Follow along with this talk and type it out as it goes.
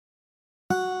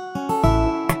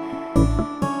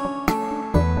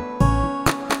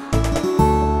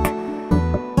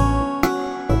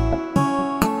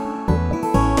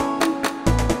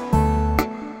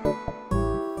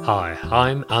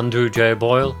I'm Andrew J.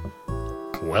 Boyle.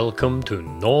 Welcome to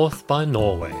North by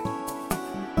Norway.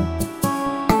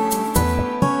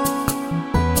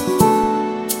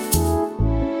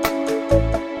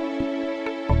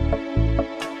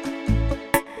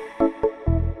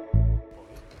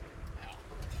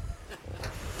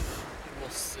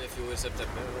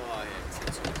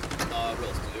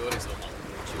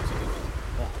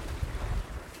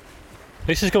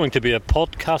 This is going to be a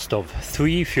podcast of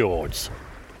 3 fjords.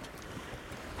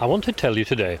 I want to tell you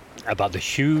today about the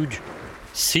huge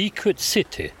secret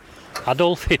city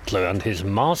Adolf Hitler and his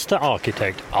master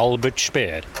architect Albert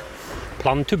Speer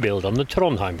planned to build on the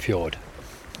Trondheim fjord.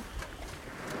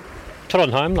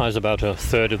 Trondheim lies about a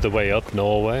third of the way up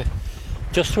Norway,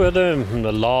 just where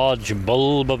the large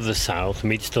bulb of the south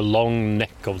meets the long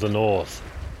neck of the north.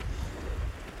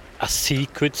 A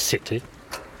secret city?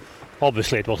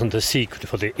 Obviously it wasn't a secret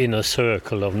for the inner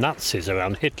circle of Nazis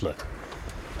around Hitler.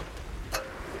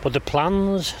 But the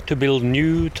plans to build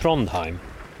new Trondheim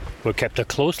were kept a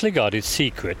closely guarded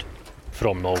secret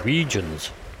from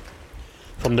Norwegians,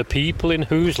 from the people in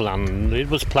whose land it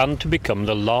was planned to become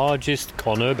the largest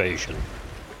conurbation.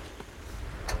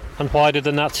 And why did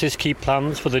the Nazis keep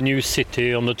plans for the new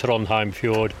city on the Trondheim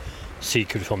fjord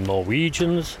secret from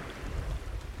Norwegians?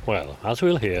 Well, as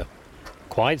we'll hear,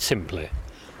 quite simply,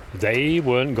 they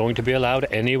weren't going to be allowed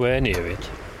anywhere near it.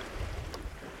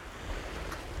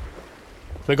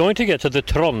 We're going to get to the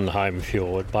Trondheim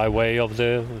fjord by way of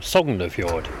the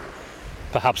Sognefjord,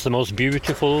 perhaps the most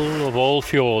beautiful of all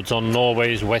fjords on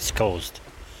Norway's west coast.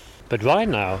 But right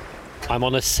now, I'm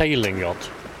on a sailing yacht,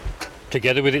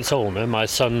 together with its owner, my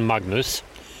son Magnus,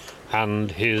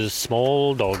 and his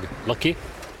small dog, Lucky.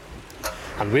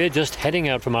 And we're just heading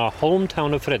out from our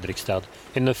hometown of Fredrikstad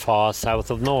in the far south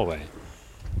of Norway,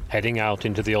 heading out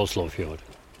into the Oslofjord.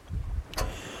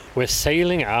 We're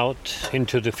sailing out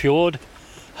into the fjord,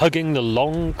 hugging the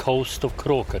long coast of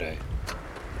Kråkerøy,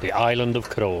 the island of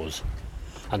crows,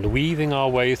 and weaving our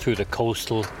way through the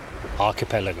coastal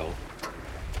archipelago.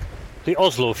 The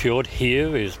Oslofjord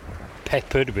here is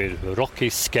peppered with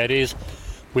rocky skerries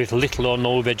with little or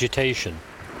no vegetation.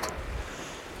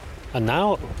 And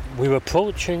now we're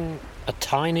approaching a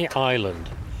tiny island,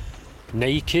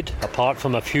 naked apart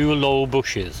from a few low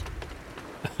bushes.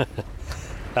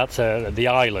 That's the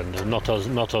island, not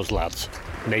us lads.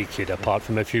 Naked apart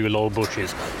from a few low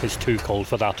bushes. It's too cold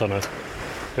for that on a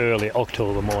early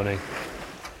October morning.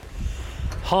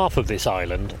 Half of this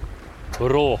island,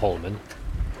 Råholmen,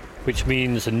 which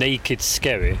means naked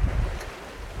skerry,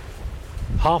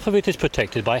 half of it is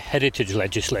protected by heritage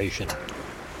legislation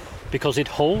because it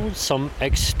holds some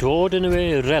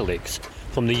extraordinary relics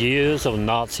from the years of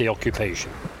Nazi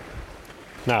occupation.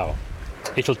 Now,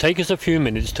 it'll take us a few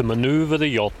minutes to manoeuvre the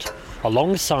yacht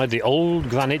alongside the old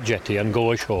granite jetty and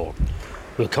go ashore.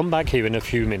 We'll come back here in a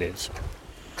few minutes.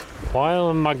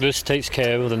 While Magnus takes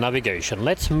care of the navigation,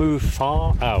 let's move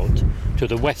far out to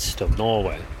the west of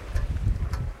Norway.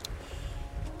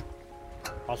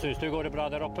 Hva synes du, går det bra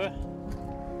der oppe?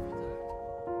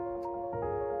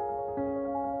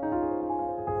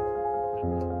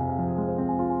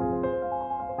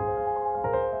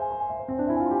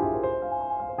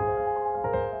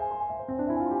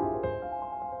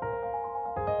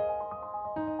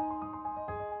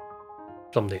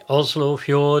 From the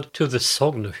Oslofjord to the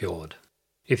Sognefjord.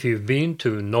 If you've been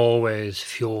to Norway's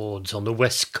fjords on the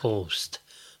west coast,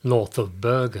 north of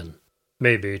Bergen,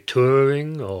 maybe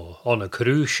touring or on a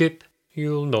cruise ship,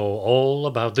 you'll know all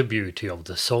about the beauty of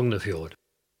the Sognefjord.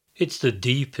 It's the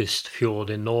deepest fjord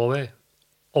in Norway,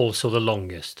 also the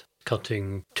longest,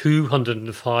 cutting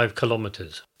 205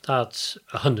 kilometers. That's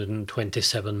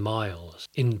 127 miles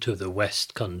into the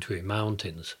West Country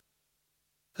mountains.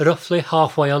 Roughly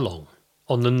halfway along,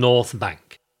 on the north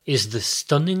bank, is the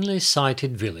stunningly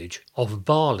sited village of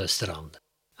Balestrand,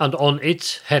 and on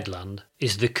its headland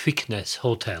is the Kviknes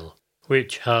Hotel,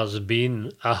 which has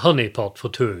been a honeypot for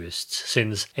tourists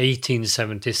since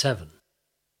 1877.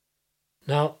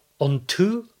 Now, on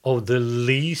 2 of the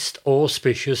least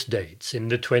auspicious dates in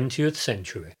the 20th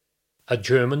century, a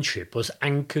German ship was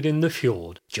anchored in the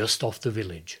fjord just off the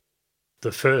village.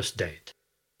 The first date,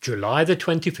 July the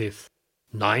 25th,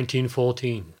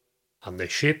 1914. And the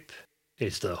ship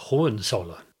is the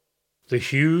Hohenzollern, the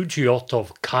huge yacht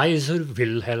of Kaiser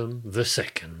Wilhelm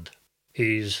II.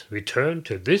 He's returned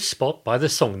to this spot by the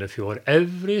Sognefjord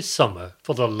every summer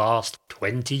for the last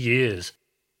 20 years.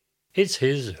 It's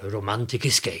his romantic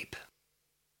escape.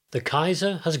 The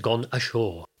Kaiser has gone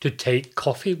ashore to take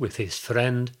coffee with his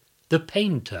friend, the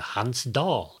painter Hans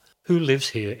Dahl, who lives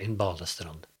here in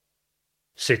Balestrand.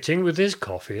 Sitting with his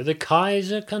coffee, the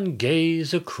Kaiser can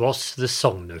gaze across the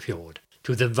Sognefjord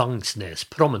to the Vangsnes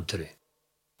promontory,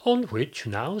 on which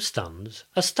now stands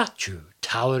a statue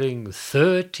towering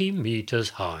 30 metres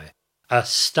high, a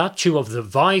statue of the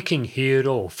Viking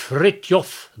hero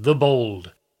Fritjof the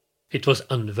Bold. It was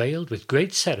unveiled with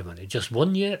great ceremony just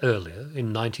 1 year earlier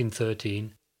in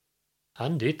 1913,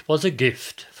 and it was a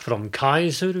gift from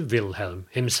Kaiser Wilhelm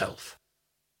himself.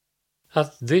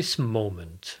 At this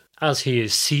moment, as he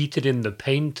is seated in the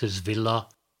painter's villa,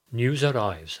 news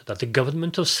arrives that the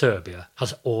government of Serbia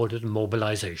has ordered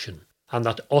mobilization, and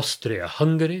that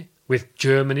Austria-Hungary, with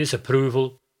Germany's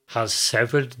approval, has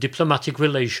severed diplomatic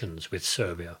relations with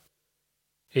Serbia.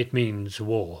 It means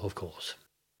war, of course,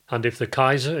 and if the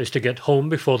Kaiser is to get home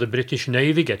before the British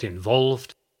Navy get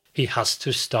involved, he has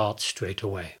to start straight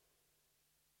away.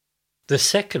 The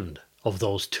second of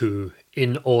those two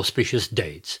inauspicious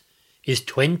dates is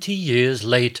 20 years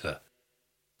later,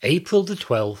 April the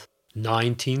 12th,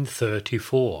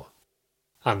 1934,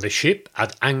 and the ship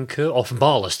at anchor off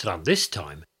Balestrand this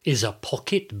time is a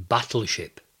pocket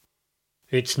battleship.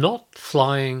 It's not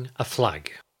flying a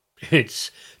flag. It's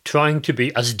trying to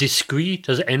be as discreet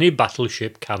as any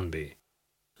battleship can be.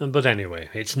 But anyway,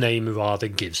 its name rather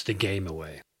gives the game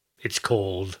away. It's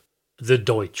called the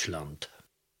Deutschland.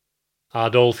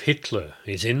 Adolf Hitler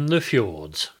is in the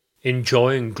fjords,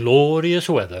 enjoying glorious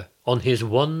weather on his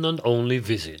one and only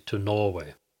visit to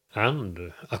Norway.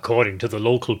 And, according to the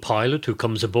local pilot who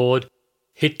comes aboard,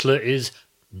 Hitler is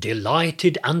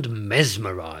delighted and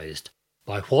mesmerized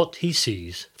by what he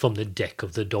sees from the deck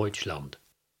of the Deutschland.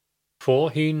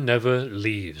 For he never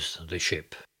leaves the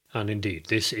ship, and indeed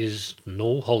this is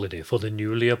no holiday for the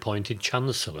newly appointed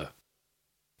Chancellor.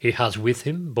 He has with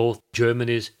him both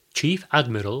Germany's Chief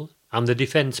Admiral and the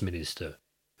Defence Minister,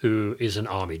 who is an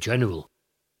army general.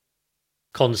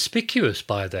 Conspicuous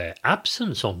by their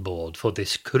absence on board for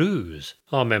this cruise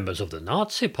are members of the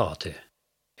Nazi Party.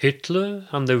 Hitler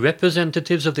and the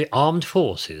representatives of the armed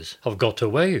forces have got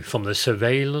away from the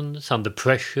surveillance and the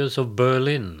pressures of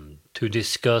Berlin to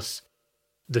discuss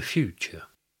the future.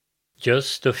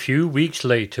 Just a few weeks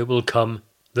later will come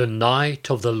the Night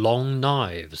of the Long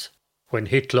Knives, when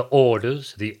Hitler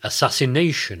orders the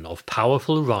assassination of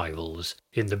powerful rivals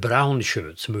in the Brown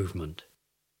Shirts movement.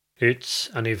 It's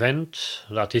an event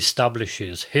that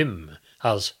establishes him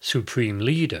as supreme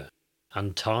leader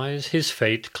and ties his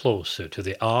fate closer to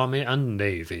the army and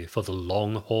navy for the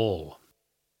long haul.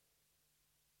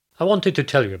 I wanted to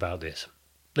tell you about this,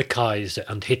 the Kaiser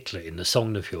and Hitler in the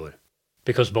Sognefjord,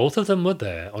 because both of them were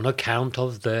there on account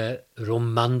of their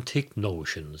romantic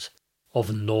notions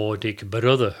of Nordic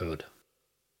brotherhood.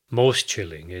 Most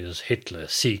chilling is Hitler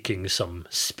seeking some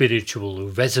spiritual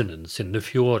resonance in the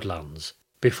Fjordlands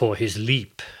before his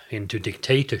leap into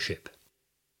dictatorship.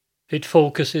 It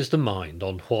focuses the mind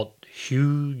on what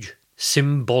huge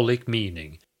symbolic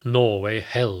meaning Norway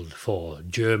held for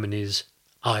Germany's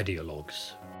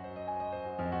ideologues.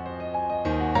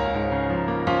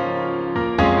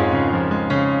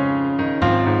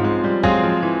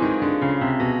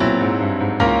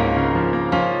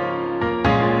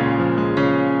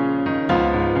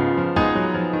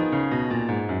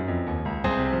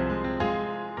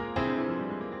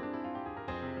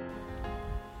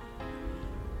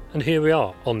 And here we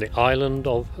are on the island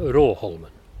of Råholmen,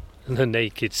 the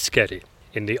naked skerry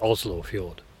in the Oslo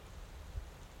fjord.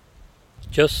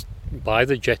 Just by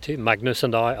the jetty, Magnus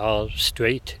and I are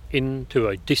straight into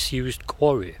a disused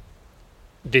quarry.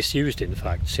 Disused, in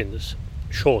fact, since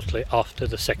shortly after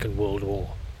the Second World War.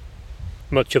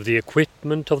 Much of the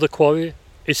equipment of the quarry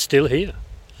is still here.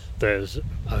 There's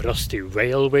a rusty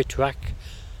railway track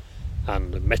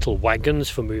and metal wagons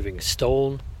for moving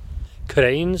stone,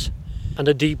 cranes, and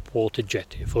a deep water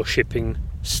jetty for shipping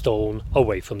stone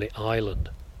away from the island.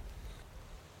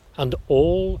 And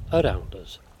all around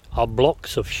us are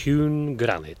blocks of hewn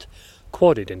granite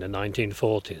quarried in the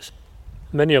 1940s.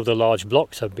 Many of the large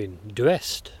blocks have been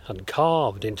dressed and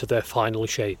carved into their final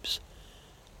shapes,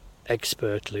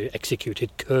 expertly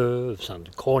executed curves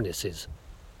and cornices.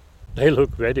 They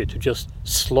look ready to just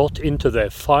slot into their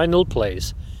final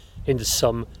place in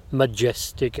some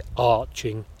majestic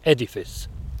arching edifice.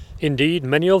 Indeed,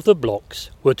 many of the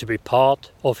blocks were to be part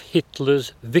of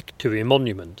Hitler's victory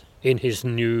monument in his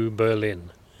new Berlin,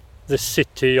 the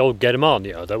city of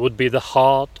Germania that would be the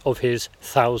heart of his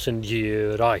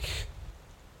 1,000-year Reich.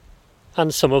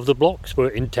 And some of the blocks were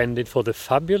intended for the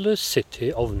fabulous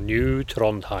city of New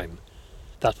Trondheim,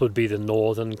 that would be the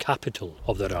northern capital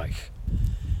of the Reich.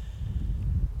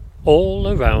 All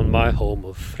around my home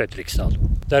of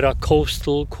Fredrikstad, there are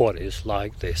coastal quarries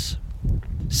like this,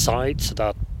 sites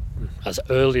that as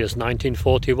early as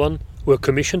 1941 were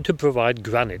commissioned to provide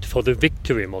granite for the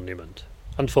Victory Monument,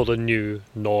 and for the new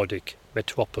Nordic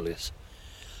metropolis.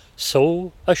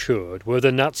 So assured were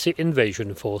the Nazi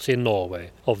invasion force in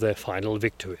Norway of their final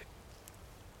victory.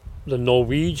 The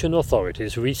Norwegian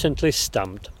authorities recently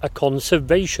stamped a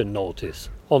conservation notice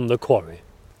on the quarry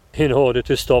in order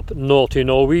to stop naughty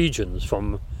Norwegians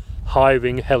from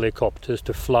hiring helicopters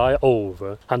to fly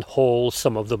over and haul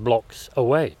some of the blocks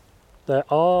away. There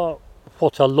are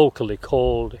what are locally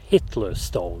called Hitler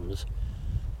stones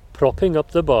propping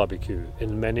up the barbecue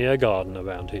in many a garden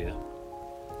around here.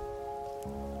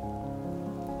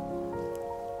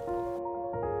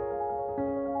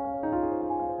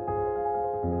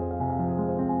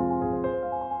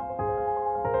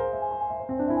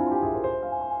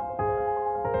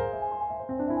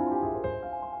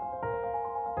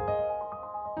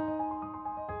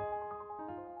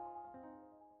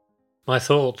 My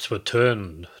thoughts were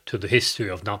turned to the history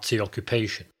of Nazi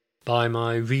occupation by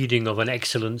my reading of an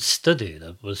excellent study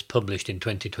that was published in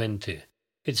 2020.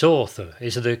 Its author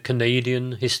is the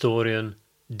Canadian historian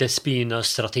Despina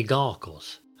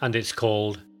Stratigakos, and it's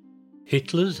called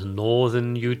Hitler's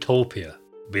Northern Utopia,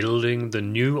 Building the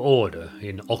New Order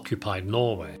in Occupied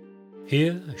Norway.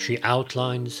 Here she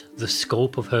outlines the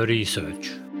scope of her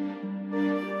research.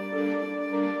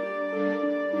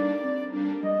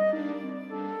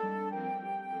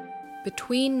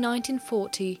 Between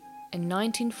 1940 and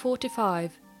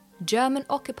 1945, German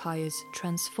occupiers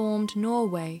transformed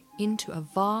Norway into a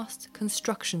vast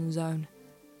construction zone.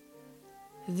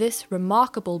 This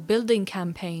remarkable building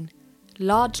campaign,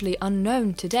 largely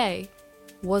unknown today,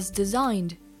 was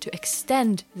designed to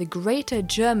extend the Greater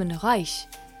German Reich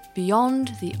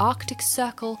beyond the Arctic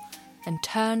Circle and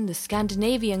turn the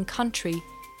Scandinavian country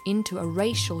into a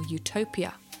racial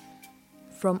utopia.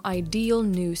 From ideal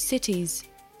new cities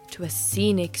to a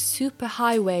scenic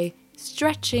superhighway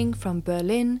stretching from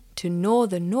Berlin to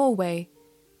northern Norway,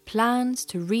 plans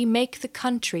to remake the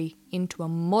country into a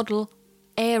model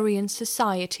Aryan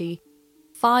society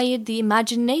fired the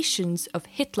imaginations of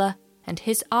Hitler and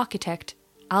his architect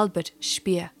Albert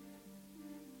Speer.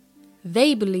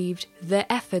 They believed their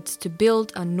efforts to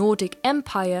build a Nordic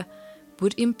empire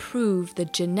would improve the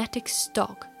genetic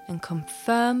stock and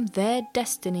confirm their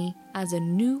destiny as a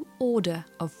new order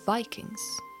of Vikings.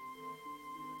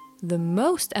 The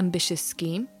most ambitious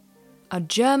scheme, a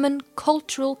German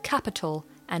cultural capital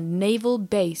and naval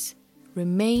base,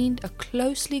 remained a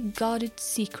closely guarded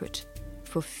secret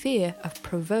for fear of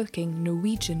provoking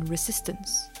Norwegian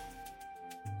resistance.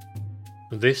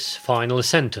 This final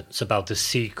sentence about the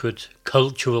secret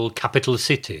cultural capital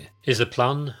city is a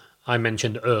plan I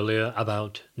mentioned earlier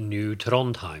about New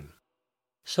Trondheim.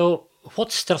 So what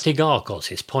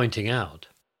Stratigakos is pointing out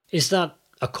is that,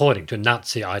 according to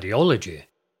Nazi ideology,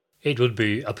 it would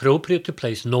be appropriate to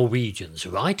place Norwegians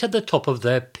right at the top of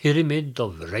their pyramid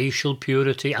of racial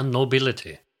purity and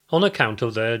nobility on account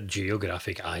of their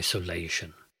geographic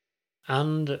isolation.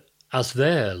 And, as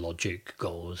their logic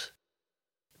goes,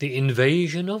 the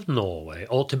invasion of Norway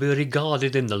ought to be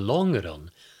regarded in the long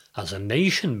run as a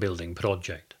nation-building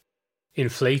project,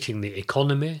 inflating the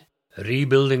economy,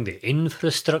 rebuilding the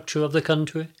infrastructure of the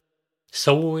country,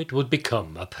 so it would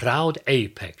become a proud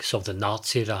apex of the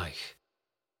Nazi Reich,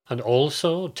 and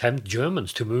also tempt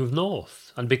Germans to move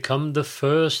north and become the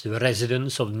first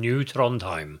residents of New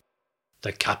Trondheim,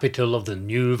 the capital of the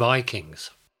new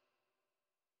Vikings.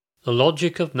 The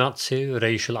logic of Nazi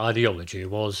racial ideology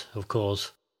was, of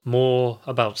course, more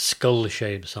about skull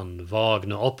shapes and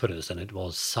Wagner operas than it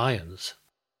was science.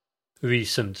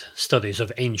 Recent studies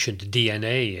of ancient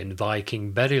DNA in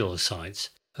Viking burial sites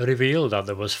reveal that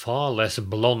there was far less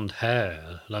blonde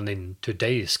hair than in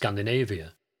today's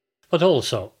Scandinavia, but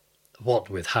also, what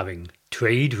with having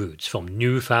trade routes from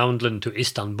Newfoundland to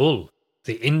Istanbul,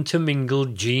 the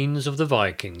intermingled genes of the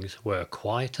Vikings were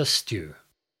quite a stew.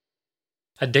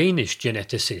 A Danish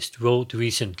geneticist wrote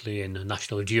recently in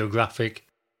National Geographic,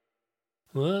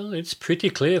 "Well, it's pretty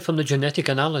clear from the genetic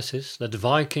analysis that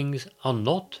Vikings are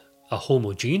not a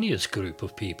homogeneous group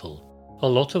of people. A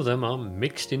lot of them are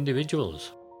mixed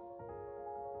individuals."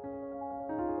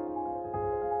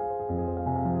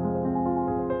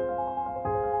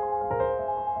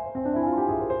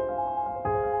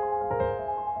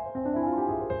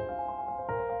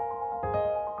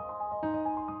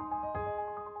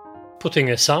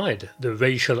 Putting aside the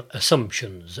racial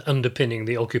assumptions underpinning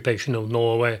the occupation of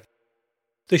Norway,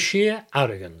 the sheer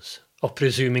arrogance of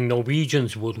presuming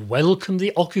Norwegians would welcome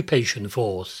the occupation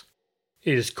force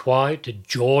is quite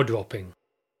jaw-dropping.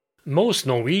 Most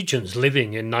Norwegians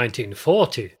living in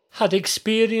 1940 had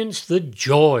experienced the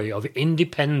joy of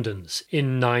independence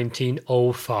in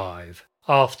 1905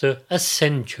 after a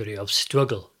century of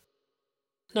struggle.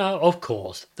 Now, of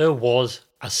course, there was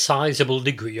a sizable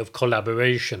degree of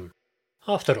collaboration.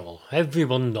 After all,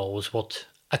 everyone knows what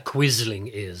a quisling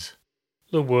is,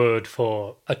 the word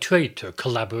for a traitor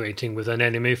collaborating with an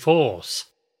enemy force.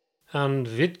 And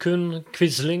Vidkun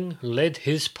Quisling led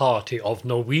his party of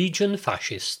Norwegian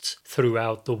fascists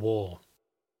throughout the war.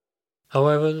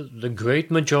 However, the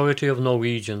great majority of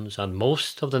Norwegians and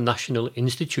most of the national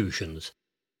institutions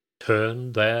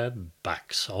turned their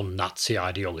backs on Nazi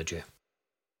ideology.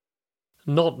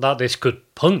 Not that this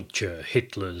could puncture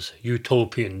Hitler's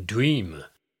utopian dream,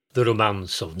 the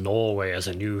romance of Norway as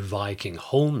a new Viking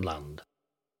homeland.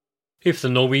 If the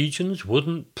Norwegians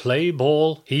wouldn't play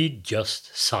ball, he'd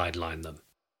just sideline them.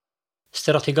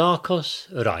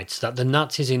 Strategakos writes that the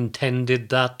Nazis intended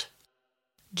that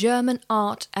German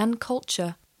art and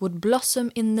culture would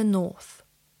blossom in the north,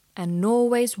 and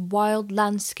Norway's wild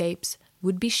landscapes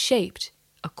would be shaped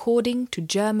according to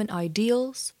German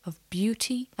ideals of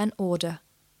beauty and order,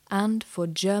 and for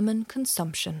German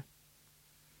consumption.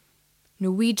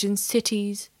 Norwegian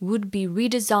cities would be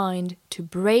redesigned to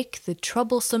break the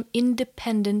troublesome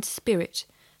independent spirit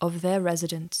of their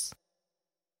residents.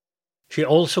 She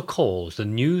also calls the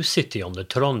new city on the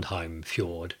Trondheim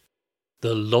fjord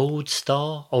the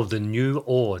lodestar of the new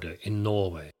order in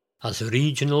Norway, as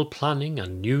regional planning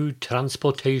and new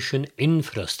transportation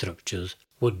infrastructures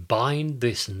would bind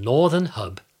this northern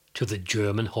hub to the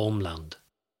German homeland.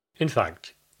 In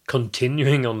fact,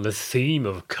 continuing on the theme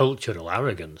of cultural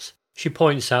arrogance, she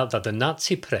points out that the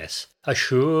Nazi press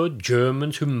assured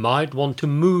Germans who might want to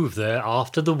move there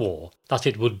after the war that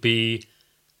it would be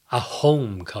a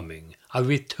homecoming, a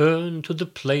return to the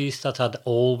place that had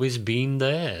always been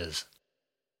theirs.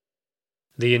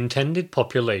 The intended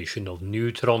population of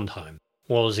New Trondheim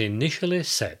was initially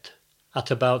set at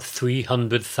about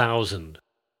 300,000,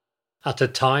 at a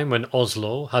time when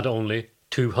Oslo had only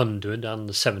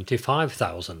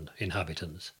 275,000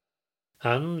 inhabitants.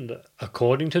 And,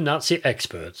 according to Nazi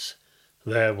experts,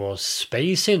 there was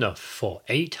space enough for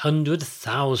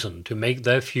 800,000 to make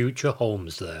their future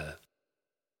homes there.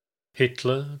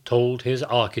 Hitler told his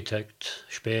architect,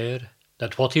 Speer,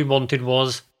 that what he wanted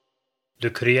was the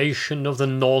creation of the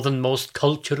northernmost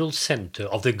cultural centre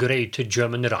of the great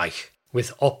German Reich,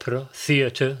 with opera,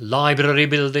 theatre, library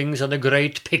buildings and a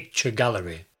great picture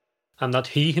gallery, and that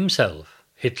he himself,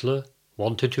 Hitler,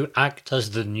 wanted to act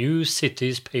as the new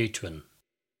city's patron.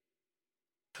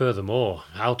 Furthermore,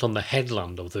 out on the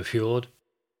headland of the fjord,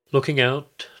 looking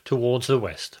out towards the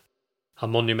west, a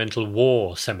monumental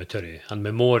war cemetery and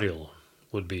memorial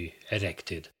would be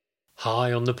erected,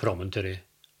 high on the promontory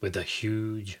with a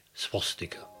huge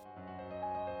swastika.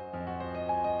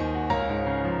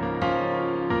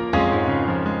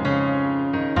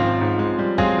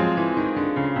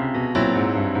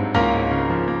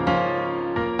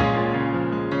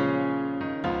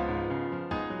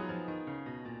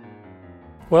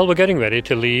 Well, we're getting ready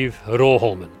to leave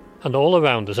Råholmen, and all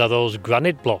around us are those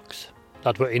granite blocks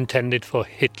that were intended for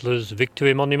Hitler's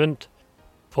victory monument,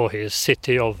 for his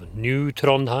city of New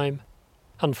Trondheim,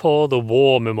 and for the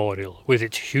war memorial with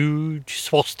its huge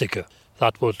swastika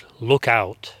that would look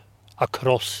out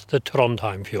across the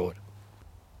Trondheim fjord.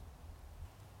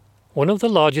 One of the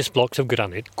largest blocks of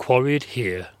granite quarried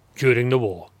here during the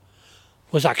war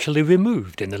was actually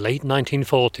removed in the late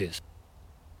 1940s.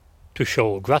 To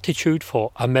show gratitude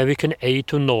for American aid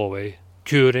to Norway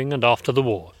during and after the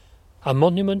war, a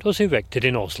monument was erected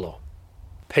in Oslo,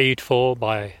 paid for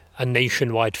by a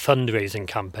nationwide fundraising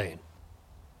campaign.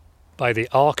 By the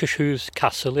Akershus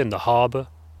Castle in the harbour,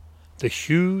 the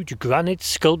huge granite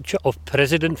sculpture of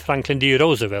President Franklin D.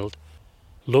 Roosevelt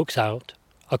looks out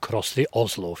across the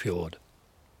Oslo fjord.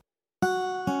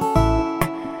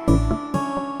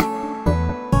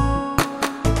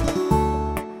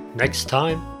 Next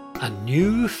time, a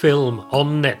new film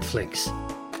on Netflix,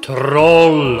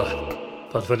 Troll.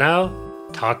 But for now,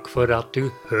 takk for at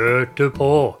du hørte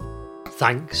på.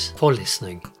 Thanks for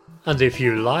listening. And if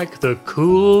you like the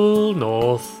cool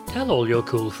North, tell all your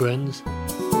cool friends.